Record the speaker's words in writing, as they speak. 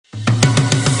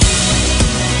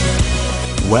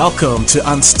Welcome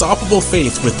to Unstoppable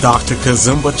Faith with Dr.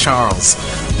 Kazumba Charles.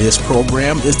 This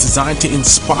program is designed to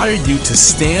inspire you to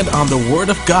stand on the Word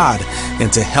of God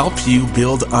and to help you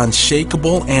build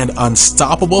unshakable and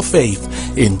unstoppable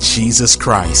faith in Jesus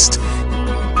Christ.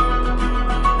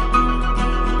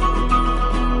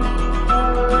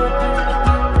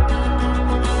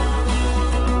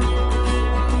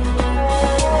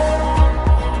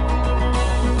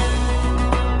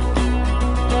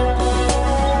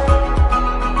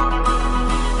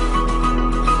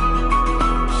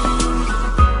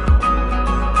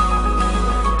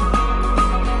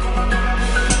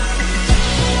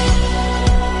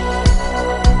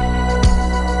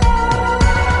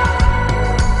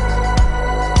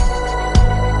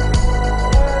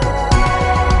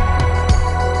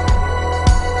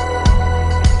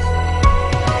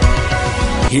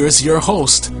 Here's your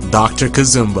host, Dr.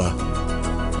 Kazumba.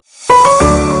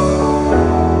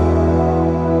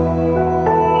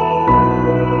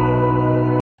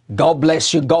 God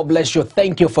bless you. God bless you.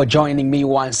 Thank you for joining me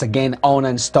once again on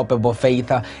Unstoppable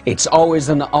Faith. It's always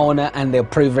an honor and a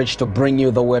privilege to bring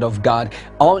you the Word of God.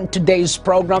 On today's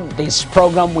program,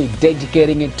 we're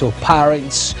dedicating it to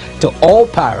parents, to all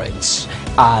parents.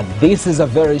 This is a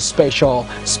very special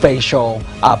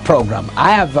program.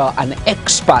 I have an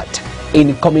expert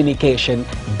in communication,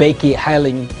 Becky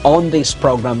Helling, on this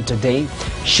program today.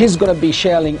 She's going to be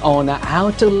sharing on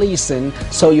how to listen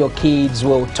so your kids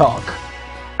will talk.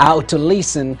 How to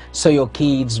listen so your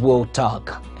kids will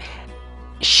talk.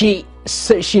 She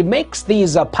makes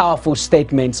these powerful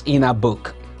statements in her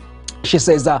book. She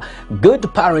says, good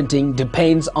parenting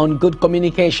depends on good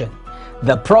communication.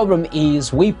 The problem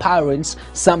is we parents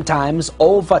sometimes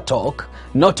overtalk.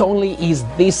 Not only is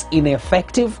this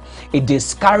ineffective, it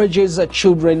discourages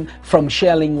children from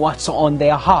sharing what's on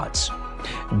their hearts.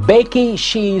 Becky,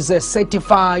 she is a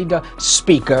certified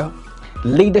speaker,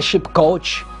 leadership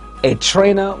coach, a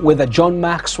trainer with the John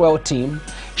Maxwell team.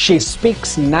 She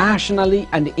speaks nationally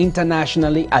and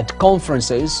internationally at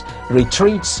conferences,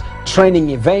 retreats,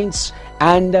 training events,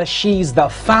 and she's the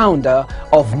founder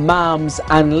of Moms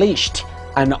Unleashed,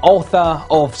 an author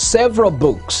of several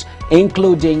books,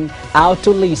 including How to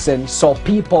Listen So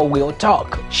People Will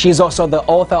Talk. She's also the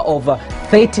author of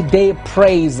 30-Day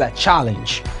Praise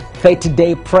Challenge.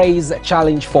 30-Day Praise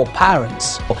Challenge for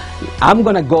Parents. I'm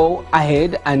going to go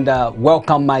ahead and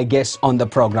welcome my guest on the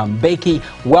program. Becky,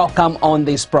 welcome on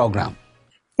this program.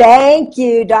 Thank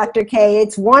you, Dr. K.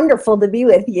 It's wonderful to be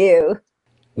with you.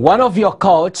 One of your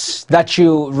quotes that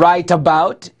you write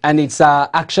about, and it's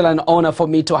actually an honor for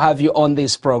me to have you on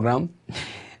this program.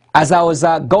 As I was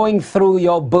going through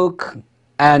your book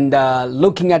and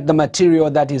looking at the material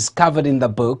that is covered in the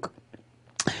book,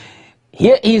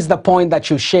 here is the point that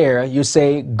you share. You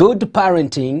say, good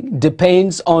parenting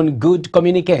depends on good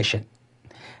communication.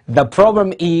 The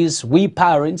problem is we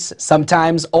parents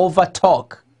sometimes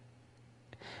overtalk.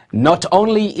 Not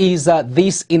only is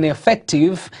this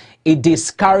ineffective, it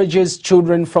discourages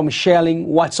children from sharing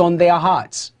what's on their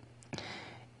hearts.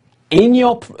 In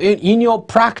your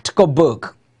practical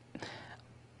book,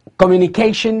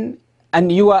 Communication,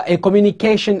 and you are a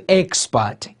communication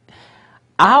expert,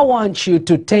 I want you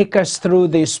to take us through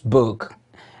this book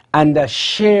and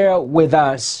share with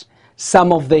us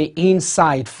some of the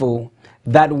insightful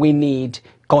that we need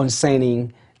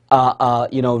concerning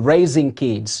raising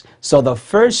kids. So the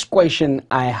first question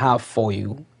I have for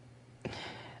you,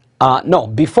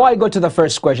 before I go to the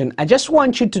first question, I just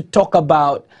want you to talk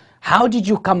about how did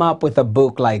you come up with a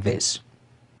book like this?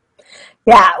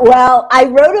 Yeah, well, I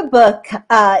wrote a book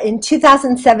in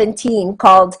 2017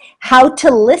 called How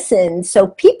to Listen So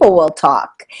People Will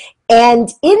Talk. And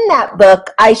in that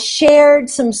book, I shared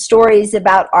some stories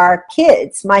about our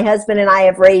kids. My husband and I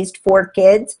have raised 4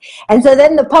 kids. And so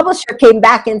then the publisher came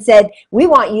back and said, we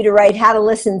want you to write How to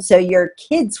Listen So Your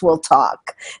Kids Will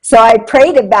Talk. So I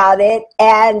prayed about it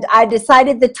and I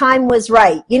decided the time was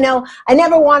right. You know, I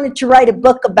never wanted to write a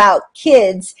book about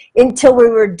kids until we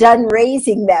were done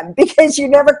raising them, because you're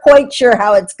never quite sure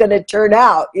how it's going to turn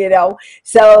out, you know.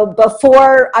 So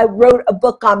before I wrote a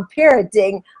book on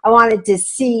parenting, I wanted to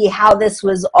see how this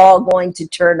was all going to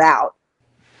turn out.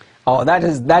 Oh, that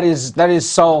is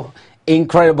so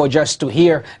incredible just to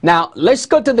hear. Now, let's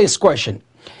go to this question.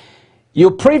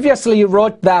 You previously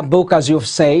wrote that book, as you've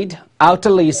said, How to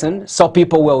Listen So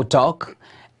People Will Talk.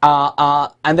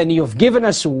 And then you've given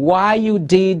us why you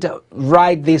did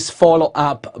write this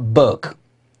follow-up book,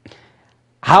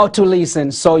 How to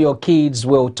Listen So Your Kids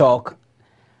Will Talk.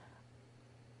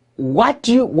 Why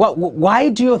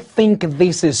do you think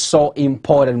this is so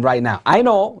important right now? I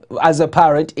know as a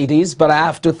parent it is, but I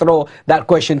have to throw that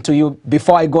question to you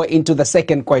before I go into the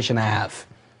second question I have.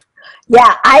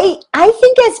 Yeah, I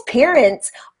think as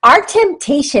parents, our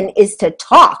temptation is to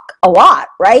talk a lot,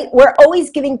 right? We're always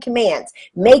giving commands.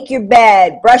 Make your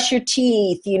bed, brush your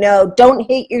teeth, don't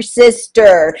hit your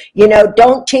sister,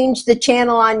 don't change the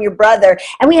channel on your brother.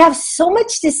 And we have so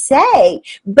much to say,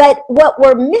 but what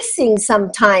we're missing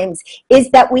sometimes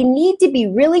is that we need to be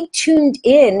really tuned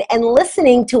in and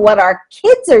listening to what our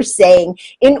kids are saying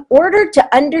in order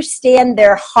to understand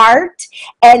their heart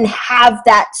and have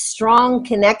that strong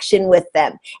connection with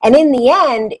them. And in the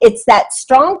end, it's that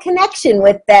strong connection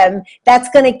with them that's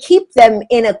going to keep them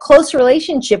in a close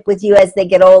relationship with you as they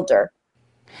get older.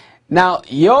 Now,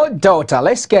 your daughter,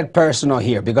 let's get personal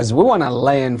here because we want to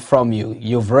learn from you.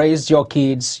 You've raised your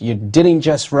kids. You didn't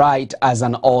just write as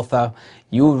an author.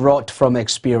 You wrote from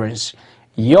experience.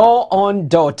 Your own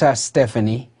daughter,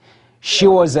 Stephanie, she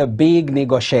was a big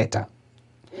negotiator.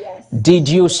 Yes. Did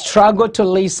you struggle to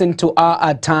listen to her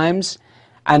at times?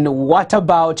 And what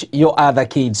about your other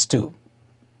kids too?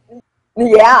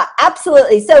 Yeah,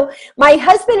 absolutely. So my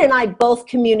husband and I both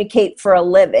communicate for a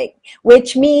living,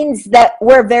 which means that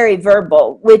we're very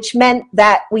verbal, which meant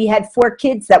that we had 4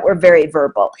 kids that were very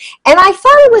verbal. And I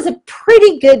thought I was a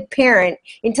pretty good parent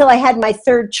until I had my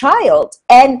 3rd child.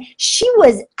 And she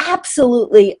was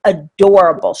absolutely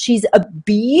adorable. She's a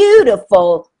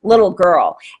beautiful little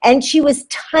girl, and she was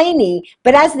tiny,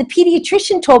 but as the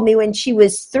pediatrician told me when she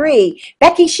was 3,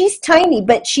 Becky, she's tiny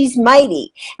but she's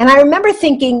mighty. And I remember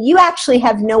thinking, you actually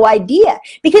have no idea,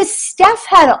 because Steph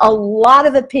had a lot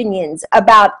of opinions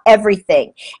about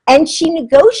everything, and she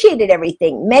negotiated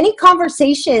everything. Many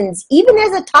conversations, even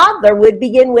as a toddler, would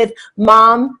begin with,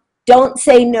 Mom, don't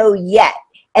say no yet.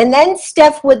 And then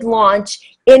Steph would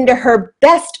launch into her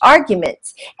best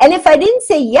arguments. And if I didn't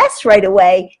say yes right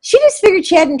away, she just figured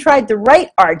she hadn't tried the right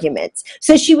arguments.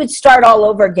 So she would start all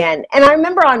over again. And I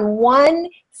remember on one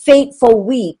fateful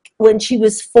week when she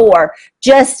was 4,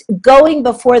 just going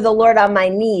before the Lord on my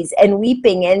knees and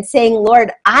weeping and saying,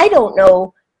 Lord, I don't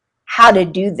know how to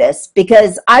do this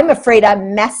because I'm afraid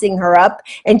I'm messing her up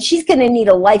and she's going to need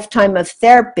a lifetime of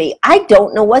therapy. I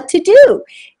don't know what to do.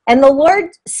 And the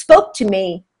Lord spoke to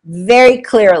me very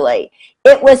clearly.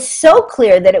 It was so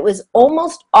clear that it was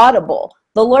almost audible.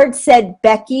 The Lord said,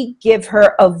 Becky, give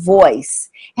her a voice.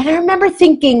 And I remember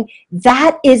thinking,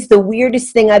 that is the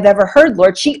weirdest thing I've ever heard,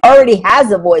 Lord. She already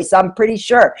has a voice, I'm pretty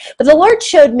sure. But the Lord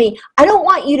showed me, I don't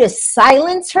want you to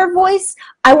silence her voice.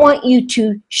 I want you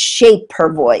to shape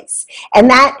her voice. And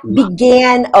that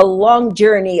began a long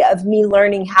journey of me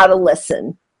learning how to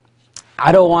listen.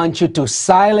 I don't want you to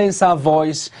silence our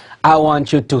voice. I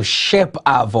want you to shape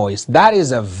our voice. That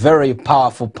is a very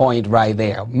powerful point right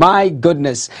there. My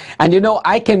goodness. And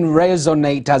I can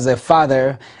resonate as a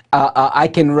father. I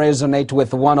can resonate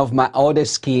with one of my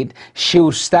oldest kids.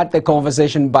 She'll start the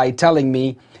conversation by telling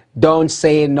me, don't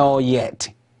say no yet.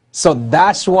 So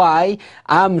that's why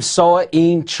I'm so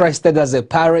interested as a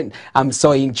parent. I'm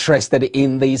so interested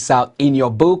in this, in your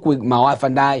book. With my wife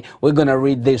and I, we're going to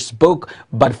read this book.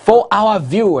 But for our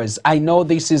viewers, I know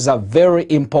this is a very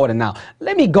important. Now,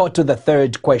 let me go to the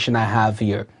 3rd question I have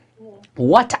here.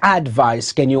 What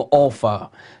advice can you offer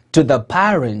to the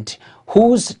parent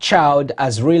whose child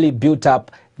has really built up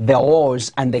their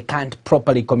walls and they can't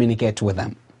properly communicate with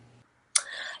them?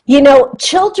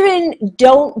 Children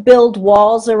don't build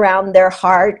walls around their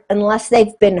heart unless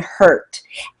they've been hurt.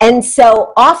 And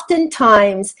so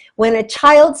oftentimes when a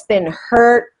child's been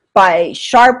hurt by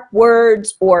sharp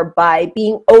words or by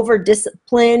being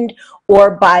over-disciplined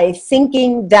or by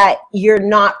thinking that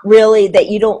that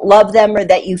you don't love them or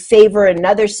that you favor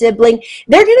another sibling,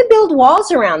 they're going to build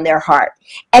walls around their heart.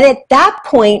 And at that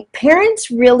point, parents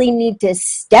really need to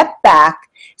step back,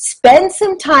 spend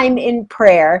some time in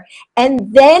prayer,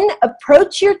 and then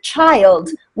approach your child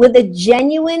with a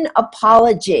genuine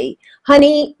apology.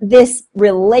 Honey, this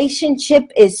relationship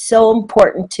is so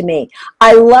important to me.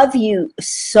 I love you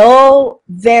so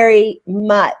very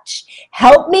much.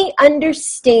 Help me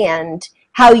understand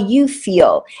how you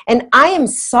feel. And I am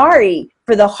sorry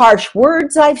for the harsh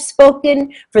words I've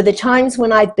spoken, for the times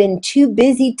when I've been too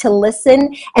busy to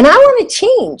listen, and I want to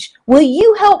change. Will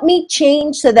you help me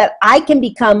change so that I can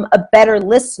become a better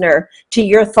listener to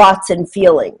your thoughts and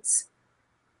feelings?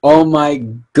 Oh my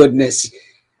goodness.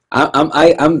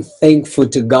 I'm thankful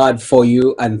to God for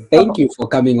you, and thank you for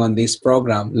coming on this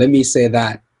program. Let me say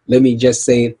that. Let me just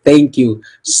say thank you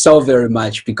so very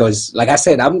much because, like I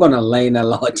said, I'm going to learn a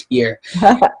lot here.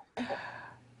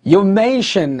 You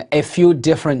mentioned a few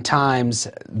different times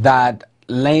that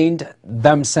lend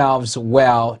themselves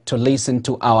well to listen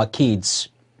to our kids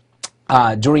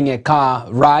during a car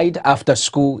ride, after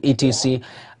school, etc.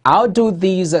 How do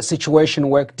these situations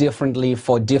work differently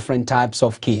for different types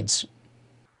of kids?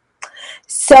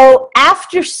 So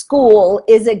after school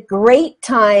is a great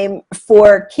time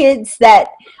for kids that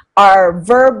are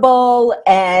verbal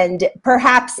and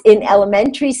perhaps in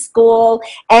elementary school.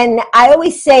 And I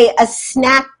always say a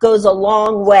snack goes a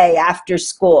long way after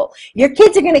school. Your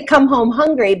kids are going to come home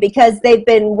hungry because they've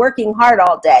been working hard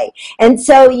all day. And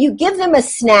so you give them a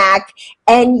snack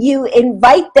and you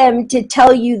invite them to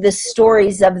tell you the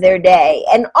stories of their day.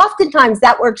 And oftentimes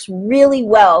that works really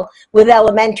well with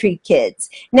elementary kids.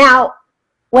 Now,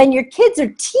 when your kids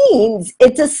are teens,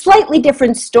 it's a slightly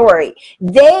different story.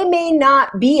 They may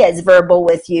not be as verbal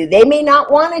with you. They may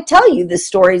not want to tell you the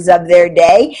stories of their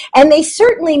day, and they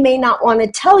certainly may not want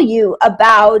to tell you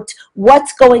about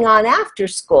what's going on after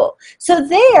school. So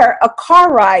there, a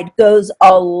car ride goes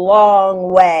a long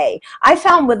way. I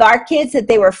found with our kids that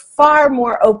they were far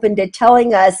more open to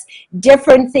telling us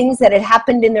different things that had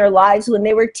happened in their lives when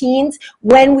they were teens,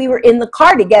 when we were in the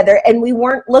car together and we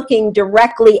weren't looking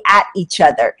directly at each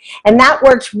other. And that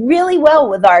works really well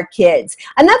with our kids.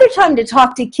 Another time to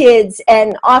talk to kids,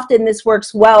 and often this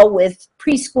works well with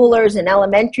preschoolers and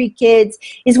elementary kids,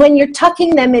 is when you're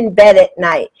tucking them in bed at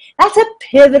night. That's a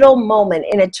pivotal moment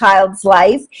in a child's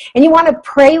life. And you want to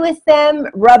pray with them,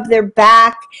 rub their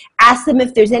back, ask them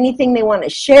if there's anything they want to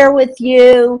share with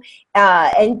you,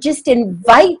 and just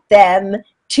invite them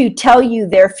to tell you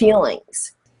their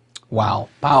feelings. Wow,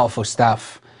 powerful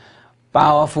stuff.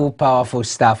 Powerful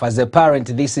stuff. As a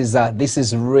parent, this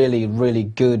is really, really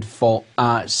good for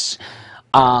us.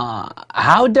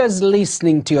 How does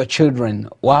listening to your children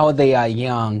while they are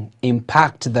young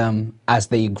impact them as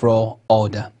they grow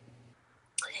older?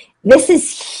 This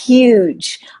is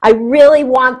huge. I really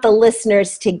want the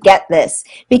listeners to get this,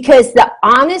 because the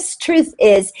honest truth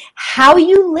is how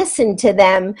you listen to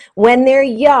them when they're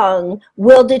young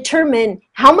will determine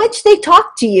how much they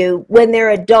talk to you when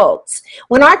they're adults.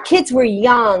 When our kids were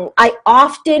young, I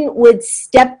often would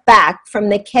step back from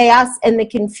the chaos and the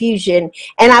confusion,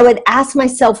 and I would ask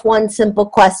myself one simple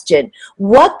question: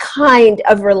 what kind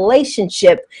of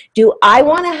relationship do I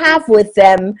want to have with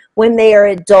them when they are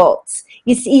adults?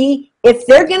 You see, if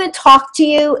they're going to talk to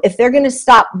you, if they're going to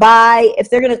stop by, if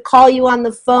they're going to call you on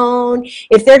the phone,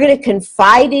 if they're going to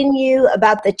confide in you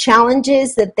about the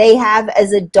challenges that they have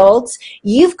as adults,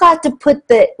 you've got to put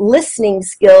the listening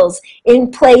skills in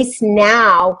place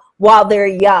now while they're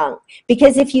young.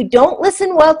 Because if you don't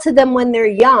listen well to them when they're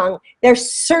young, they're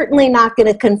certainly not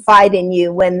going to confide in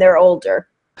you when they're older.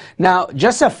 Now,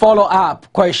 just a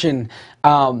follow-up question.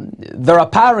 There are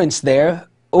parents there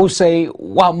who say,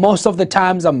 well, most of the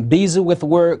times I'm busy with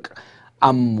work,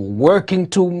 I'm working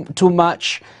too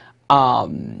much.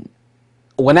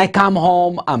 When I come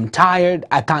home, I'm tired,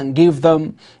 I can't give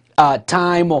them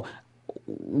time. Or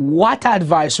what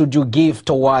advice would you give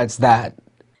towards that?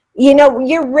 You know,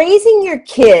 you're raising your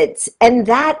kids, and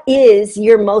that is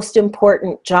your most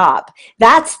important job.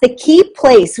 That's the key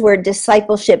place where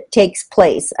discipleship takes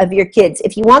place of your kids.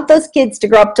 If you want those kids to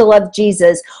grow up to love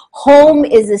Jesus, home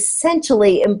is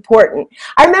essentially important.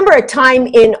 I remember a time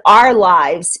in our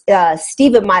lives,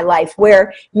 Steve and my life,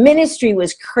 where ministry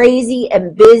was crazy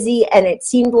and busy, and it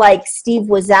seemed like Steve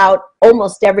was out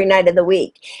almost every night of the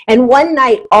week. And one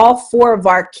night, all four of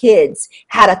our kids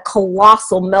had a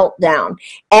colossal meltdown.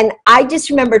 And I just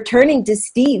remember turning to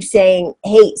Steve saying,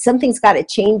 hey, something's got to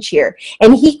change here.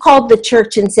 And he called the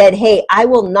church and said, hey, I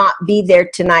will not be there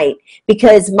tonight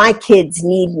because my kids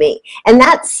need me. And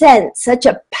that sent such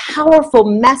a powerful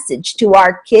message to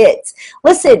our kids.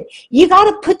 Listen, you got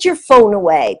to put your phone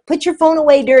away. Put your phone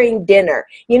away during dinner.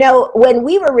 You know, when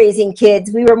we were raising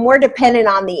kids, we were more dependent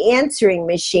on the answering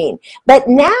machine. But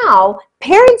now,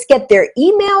 parents get their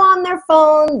email on their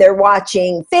phone, they're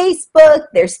watching Facebook,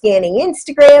 they're scanning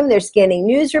Instagram, they're scanning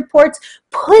news reports.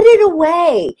 Put it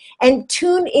away and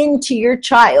tune into your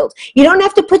child. You don't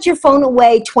have to put your phone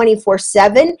away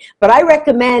 24/7, but I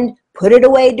recommend put it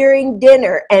away during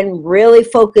dinner and really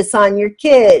focus on your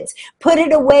kids. Put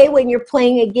it away when you're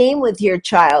playing a game with your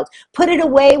child. Put it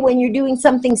away when you're doing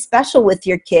something special with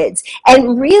your kids,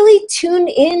 and really tune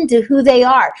in to who they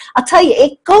are. I'll tell you,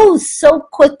 it goes so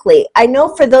quickly. I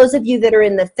know for those of you that are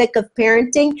in the thick of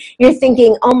parenting, you're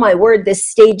thinking, oh my word, this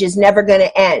stage is never going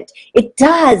to end. It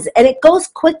does, and it goes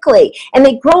quickly, and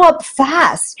they grow up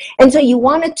fast. And so you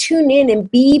want to tune in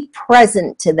and be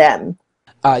present to them.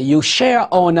 You share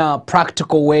on a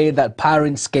practical way that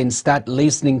parents can start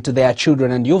listening to their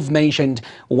children, and you've mentioned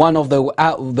one of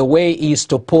the way is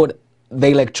to put the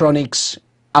electronics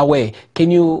away. Can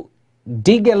you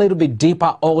dig a little bit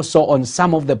deeper also on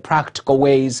some of the practical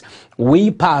ways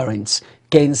we parents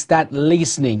can start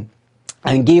listening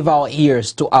and give our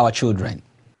ears to our children?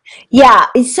 Yeah,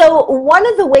 so one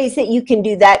of the ways that you can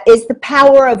do that is the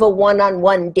power of a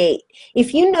one-on-one date.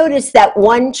 If you notice that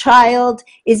one child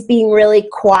is being really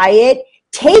quiet,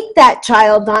 take that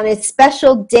child on a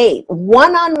special date.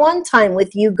 One-on-one time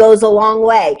with you goes a long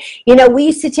way. You know, we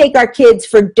used to take our kids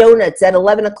for donuts at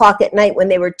 11 o'clock at night when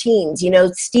they were teens. You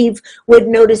know, Steve would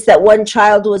notice that one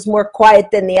child was more quiet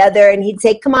than the other, and he'd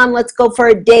say, come on, let's go for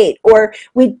a date. Or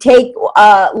we'd take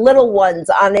little ones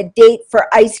on a date for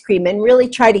ice cream and really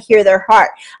try to hear their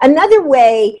heart. Another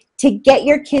way to get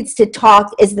your kids to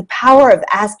talk is the power of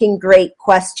asking great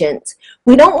questions.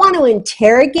 We don't want to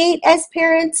interrogate as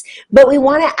parents, but we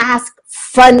want to ask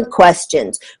fun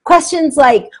questions. Questions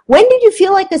like, when did you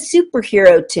feel like a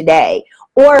superhero today?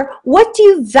 Or what do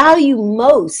you value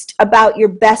most about your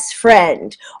best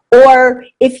friend? Or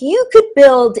if you could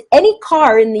build any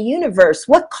car in the universe,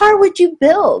 what car would you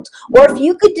build? Or if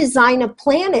you could design a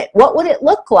planet, what would it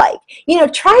look like? You know,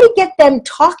 try to get them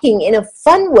talking in a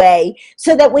fun way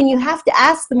so that when you have to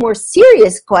ask the more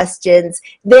serious questions,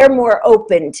 they're more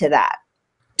open to that.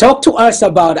 Talk to us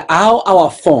about how our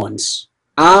phones,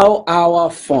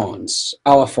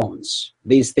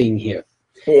 this thing here,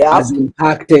 Yeah. has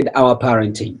impacted our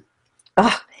parenting.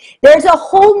 Ah, there's a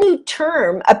whole new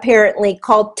term apparently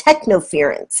called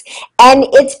technoference. And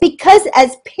it's because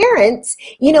as parents,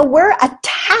 you know, we're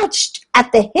attached at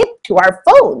the hip to our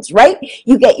phones, right?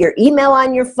 You get your email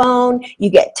on your phone, you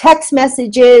get text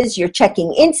messages, you're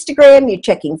checking Instagram, you're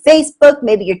checking Facebook,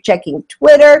 maybe you're checking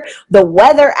Twitter, the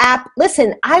weather app.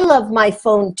 Listen, I love my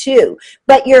phone too,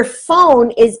 but your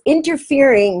phone is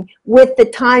interfering with the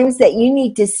times that you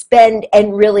need to spend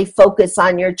and really focus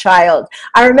on your child.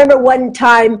 I remember one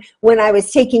time when I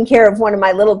was taking care of one of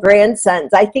my little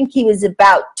grandsons. I think he was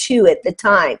about 2 at the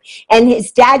time. And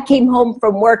his dad came home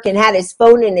from work and had his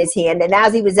phone in his hand. And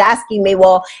as he was asking me,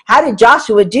 well, how did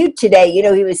Joshua do today? You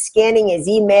know, he was scanning his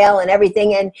email and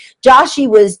everything. And Joshy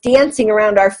was dancing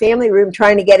around our family room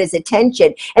trying to get his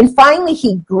attention. And finally,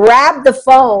 he grabbed the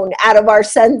phone out of our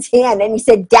son's hand and he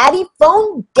said, Daddy,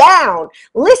 phone down.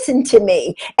 Listen to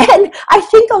me. And I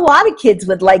think a lot of kids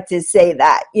would like to say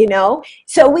that, you know.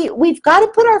 So we've got to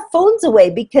put our phones away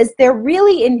because they're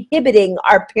really inhibiting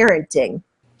our parenting.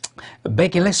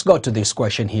 Becky, let's go to this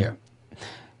question here.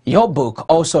 Your book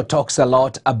also talks a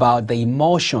lot about the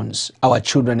emotions our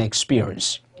children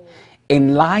experience.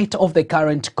 In light of the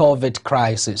current COVID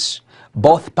crisis,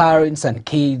 both parents and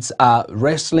kids are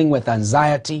wrestling with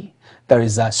anxiety. There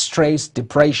is a stress,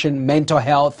 depression, mental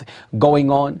health going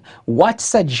on. What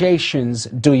suggestions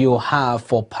do you have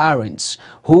for parents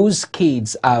whose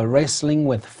kids are wrestling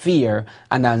with fear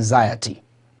and anxiety?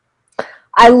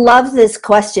 I love this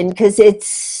question because it's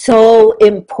so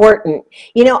important.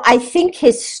 You know, I think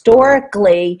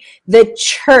historically the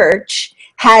church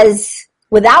has,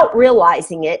 without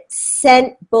realizing it,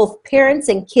 sent both parents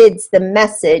and kids the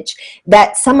message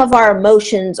that some of our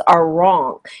emotions are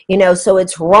wrong. You know, so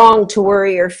it's wrong to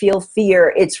worry or feel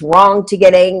fear. It's wrong to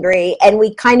get angry. And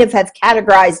we kind of have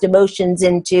categorized emotions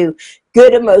into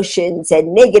good emotions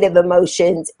and negative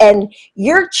emotions. And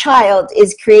your child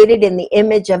is created in the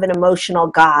image of an emotional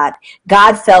God.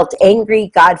 God felt angry.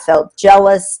 God felt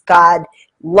jealous. God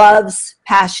loves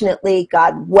passionately.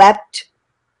 God wept.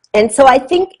 And so I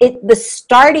think the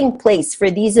starting place for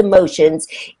these emotions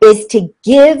is to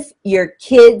give your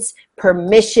kids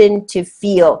permission to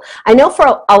feel. I know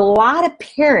for a lot of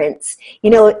parents,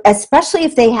 you know, especially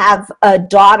if they have a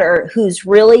daughter who's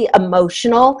really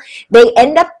emotional, they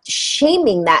end up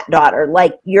shaming that daughter.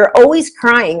 Like, you're always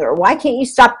crying, or why can't you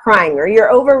stop crying, or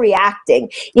you're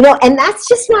overreacting, you know, and that's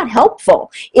just not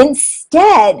helpful.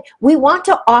 Instead, we want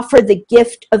to offer the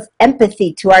gift of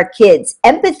empathy to our kids.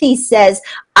 Empathy says,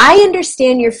 I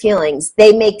understand your feelings.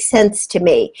 They make sense to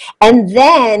me. And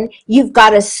then you've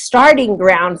got a starting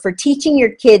ground for teaching your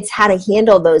kids how to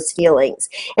handle those feelings.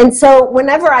 And so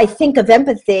whenever I think of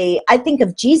empathy, I think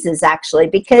of Jesus, actually,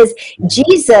 because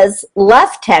Jesus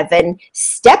left heaven,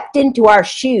 stepped into our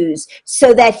shoes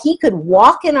so that he could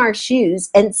walk in our shoes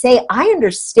and say, I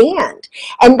understand.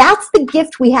 And that's the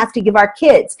gift we have to give our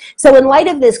kids. So in light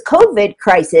of this COVID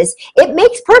crisis, it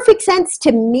makes perfect sense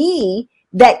to me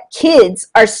that kids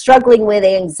are struggling with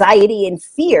anxiety and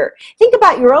fear. Think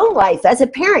about your own life. As a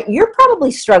parent, you're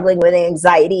probably struggling with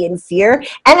anxiety and fear.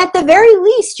 And at the very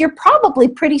least, you're probably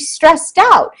pretty stressed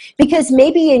out because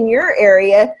maybe in your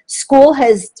area, school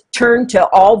has turned to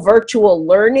all virtual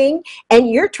learning and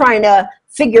you're trying to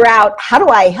figure out, how do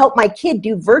I help my kid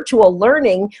do virtual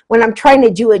learning when I'm trying to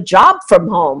do a job from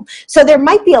home? So there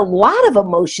might be a lot of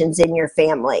emotions in your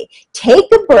family. Take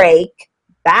a break,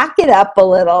 back it up a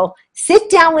little,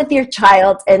 sit down with your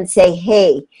child and say,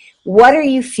 hey, what are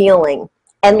you feeling?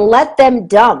 and let them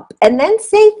dump, and then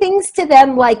say things to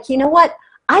them like, you know what?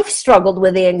 I've struggled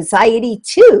with anxiety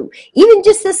too, even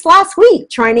just this last week,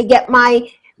 trying to get my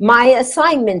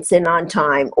assignments in on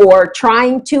time, or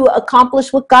trying to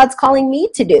accomplish what God's calling me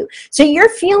to do. So your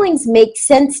feelings make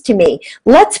sense to me.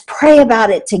 Let's pray about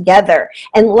it together,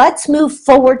 and let's move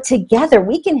forward together.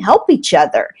 We can help each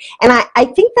other. And I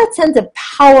think that sends a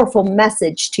powerful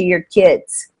message to your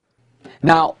kids.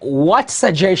 Now, what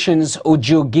suggestions would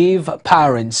you give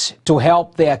parents to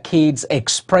help their kids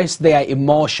express their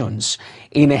emotions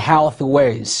in healthy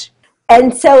ways?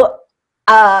 And so,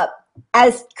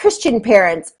 as Christian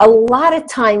parents, a lot of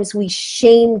times we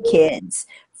shame kids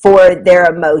for their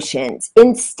emotions.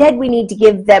 Instead, we need to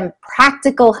give them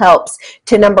practical helps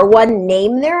to, number one,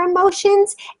 name their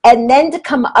emotions, and then to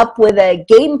come up with a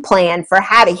game plan for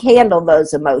how to handle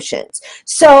those emotions.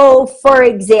 So, for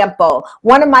example,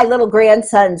 one of my little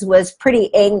grandsons was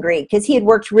pretty angry because he had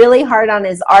worked really hard on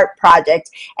his art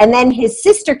project, and then his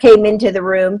sister came into the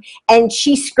room and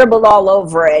she scribbled all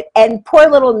over it, and poor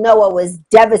little Noah was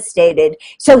devastated.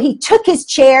 So he took his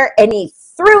chair and he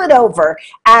threw it over,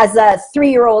 as a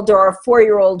 3-year-old or a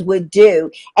 4-year-old would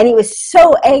do. And he was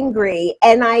so angry.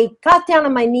 And I got down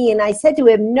on my knee and I said to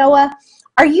him, Noah,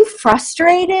 are you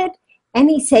frustrated? And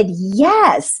he said,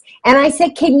 yes. And I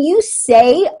said, can you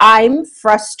say I'm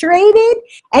frustrated?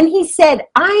 And he said,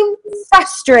 I'm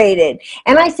frustrated.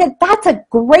 And I said, that's a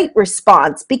great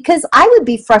response, because I would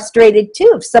be frustrated too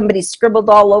if somebody scribbled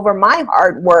all over my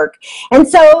hard work. And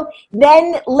so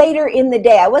then later in the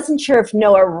day, I wasn't sure if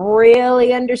Noah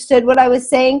really understood what I was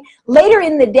saying. Later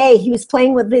in the day, he was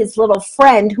playing with his little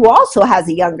friend who also has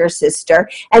a younger sister.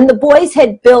 And the boys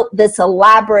had built this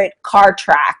elaborate car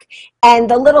track. And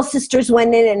the little sisters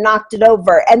went in and knocked it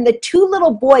over. And the 2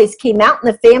 little boys came out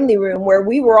in the family room where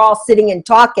we were all sitting and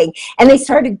talking. And they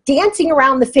started dancing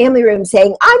around the family room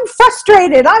saying, I'm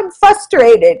frustrated, I'm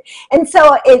frustrated. And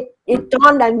so it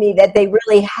dawned on me that they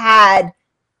really had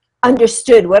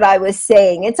understood what I was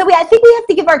saying. And so I think we have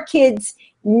to give our kids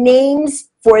names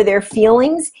for their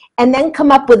feelings and then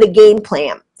come up with a game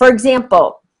plan. For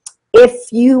example,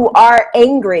 if you are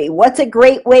angry, what's a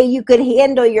great way you could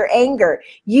handle your anger?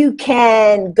 You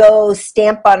can go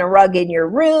stamp on a rug in your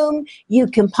room. You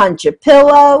can punch a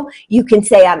pillow. You can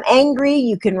say, I'm angry.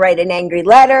 You can write an angry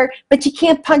letter, but you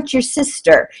can't punch your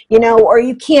sister, or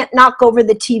you can't knock over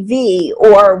the TV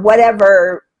or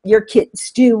whatever your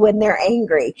kids do when they're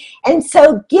angry. And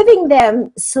so giving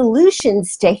them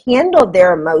solutions to handle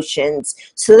their emotions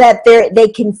so that they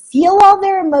can feel all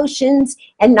their emotions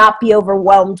and not be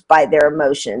overwhelmed by their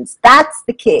emotions. That's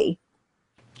the key.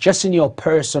 Just in your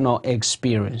personal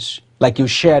experience, like you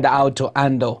shared how to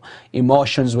handle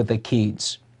emotions with the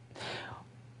kids,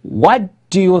 what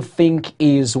do you think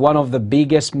is one of the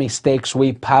biggest mistakes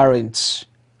we parents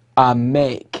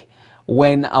make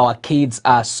when our kids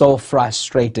are so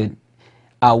frustrated?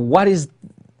 What is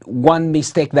one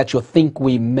mistake that you think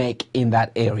we make in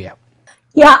that area?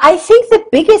 Yeah, I think the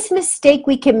biggest mistake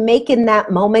we can make in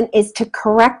that moment is to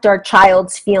correct our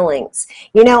child's feelings.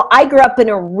 I grew up in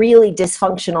a really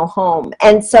dysfunctional home,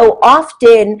 and so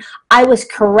often I was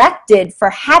corrected for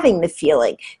having the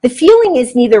feeling. The feeling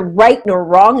is neither right nor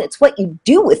wrong, it's what you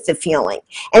do with the feeling.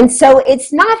 And so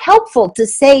it's not helpful to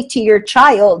say to your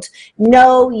child,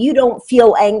 no, you don't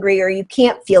feel angry or you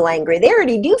can't feel angry. They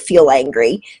already do feel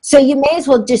angry, so you may as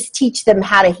well just teach them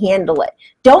how to handle it.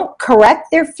 Don't correct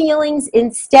their feelings.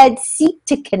 Instead, seek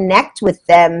to connect with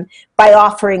them by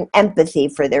offering empathy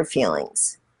for their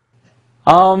feelings.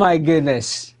 Oh my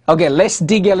goodness. Okay, let's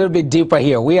dig a little bit deeper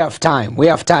here. We have time. We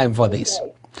have time for this.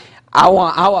 I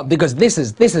want because this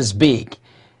is big.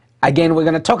 Again, we're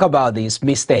going to talk about these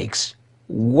mistakes.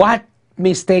 What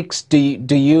mistakes do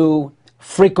you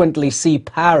frequently see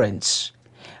parents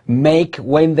make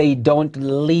when they don't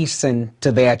listen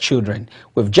to their children?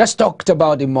 We've just talked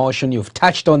about emotion. You've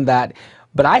touched on that.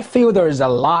 But I feel there is a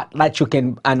lot that you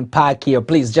can unpack here.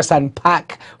 Please just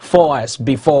unpack for us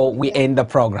before we end the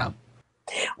program.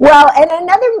 Well, and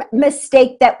another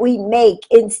mistake that we make,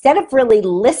 instead of really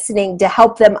listening to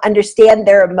help them understand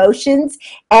their emotions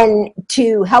and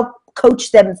to help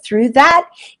coach them through that,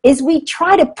 is we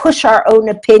try to push our own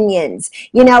opinions,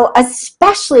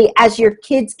 especially as your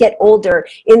kids get older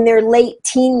in their late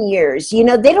teen years. They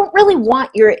don't really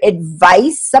want your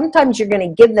advice. Sometimes you're going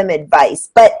to give them advice,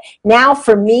 but now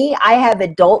for me, I have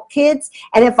adult kids,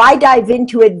 and if I dive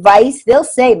into advice, they'll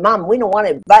say, Mom, we don't want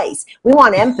advice, we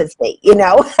want empathy,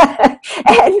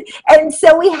 and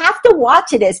so we have to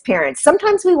watch it as parents.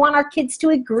 Sometimes we want our kids to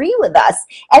agree with us,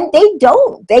 and they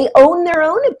don't. They own their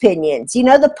own opinions.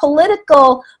 The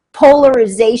political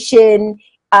polarization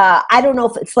I don't know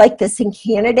if it's like this in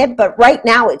Canada, but right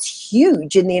now it's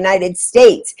huge in the United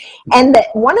States. And that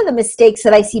one of the mistakes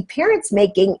that I see parents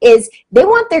making is they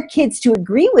want their kids to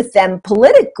agree with them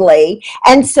politically.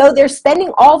 And so they're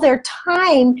spending all their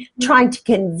time trying to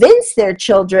convince their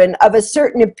children of a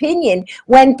certain opinion,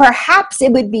 when perhaps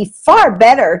it would be far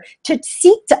better to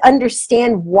seek to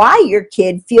understand why your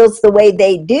kid feels the way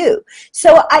they do.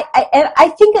 So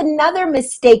I think another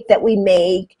mistake that we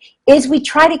make is we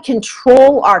try to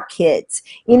control our kids,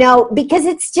 because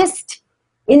it's just,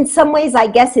 in some ways, I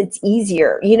guess it's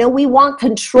easier. We want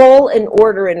control and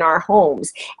order in our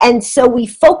homes. And so we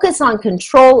focus on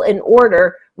control and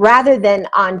order rather than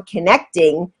on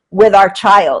connecting with our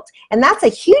child. And that's a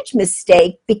huge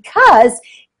mistake, because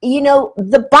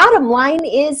the bottom line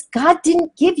is God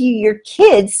didn't give you your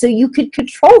kids so you could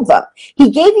control them. He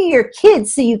gave you your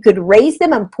kids so you could raise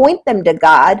them and point them to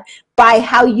God by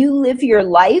how you live your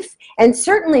life, and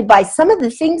certainly by some of the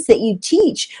things that you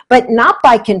teach, but not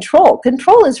by control.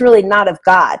 Control is really not of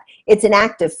God. It's an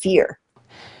act of fear.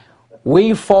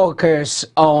 We focus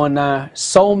on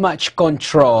so much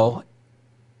control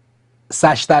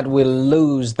such that we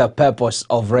lose the purpose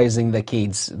of raising the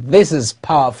kids. This is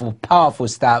powerful, powerful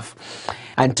stuff.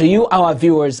 And to you, our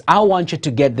viewers, I want you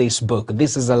to get this book.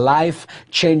 This is a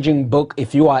life-changing book.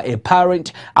 If you are a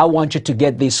parent, I want you to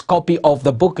get this copy of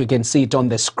the book. You can see it on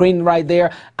the screen right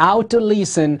there. How to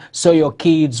Listen So Your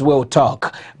Kids Will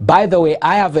Talk. By the way,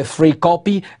 I have a free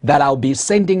copy that I'll be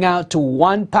sending out to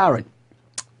one parent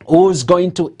who's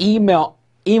going to email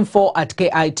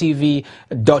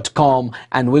info@kitv.com,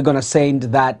 and we're going to send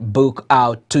that book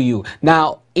out to you.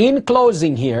 Now, in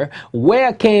closing here,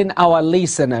 where can our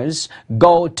listeners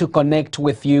go to connect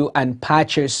with you and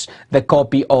purchase the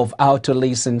copy of How to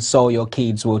Listen So Your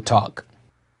Kids Will Talk?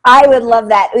 I would love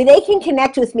that. They can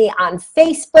connect with me on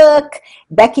Facebook,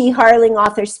 Becky Harling,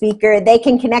 author, speaker. They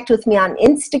can connect with me on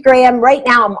Instagram. Right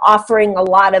now, I'm offering a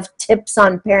lot of tips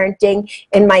on parenting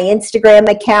in my Instagram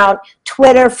account,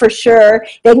 Twitter for sure.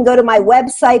 They can go to my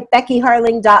website,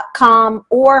 beckyharling.com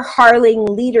or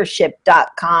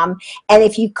harlingleadership.com. And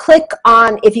if you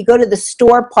go to the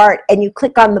store part and you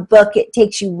click on the book, it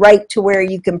takes you right to where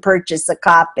you can purchase a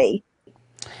copy.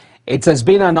 It has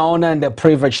been an honor and a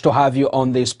privilege to have you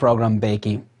on this program,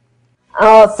 Becky.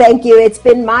 Oh, thank you. It's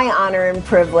been my honor and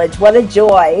privilege. What a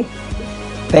joy.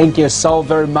 Thank you so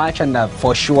very much, and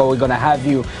for sure we're going to have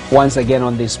you once again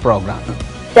on this program.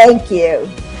 Thank you.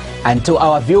 And to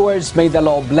our viewers, may the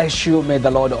Lord bless you. May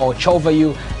the Lord watch over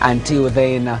you. Until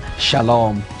then,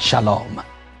 shalom, shalom.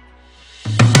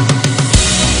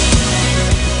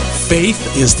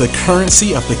 Faith is the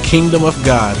currency of the kingdom of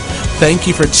God. Thank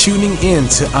you for tuning in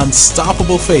to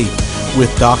Unstoppable Faith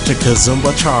with Dr.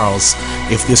 Kazumba Charles.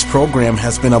 If this program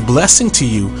has been a blessing to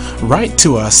you, write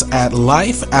to us at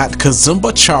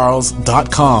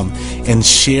life@kazumbacharles.com and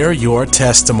share your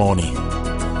testimony.